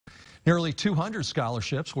Nearly 200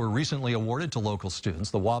 scholarships were recently awarded to local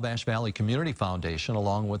students. The Wabash Valley Community Foundation,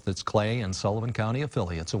 along with its Clay and Sullivan County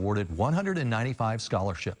affiliates, awarded 195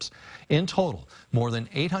 scholarships. In total, more than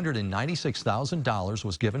 $896,000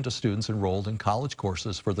 was given to students enrolled in college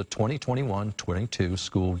courses for the 2021-22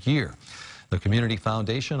 school year. The Community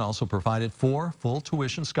Foundation also provided 4 full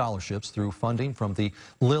tuition scholarships through funding from the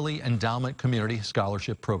Lilly Endowment Community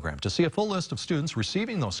Scholarship Program. To see a full list of students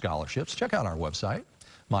receiving those scholarships, check out our website,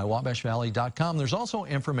 mywabashvalley.com. There's also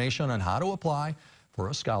information on how to apply for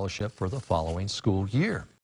a scholarship for the following school year.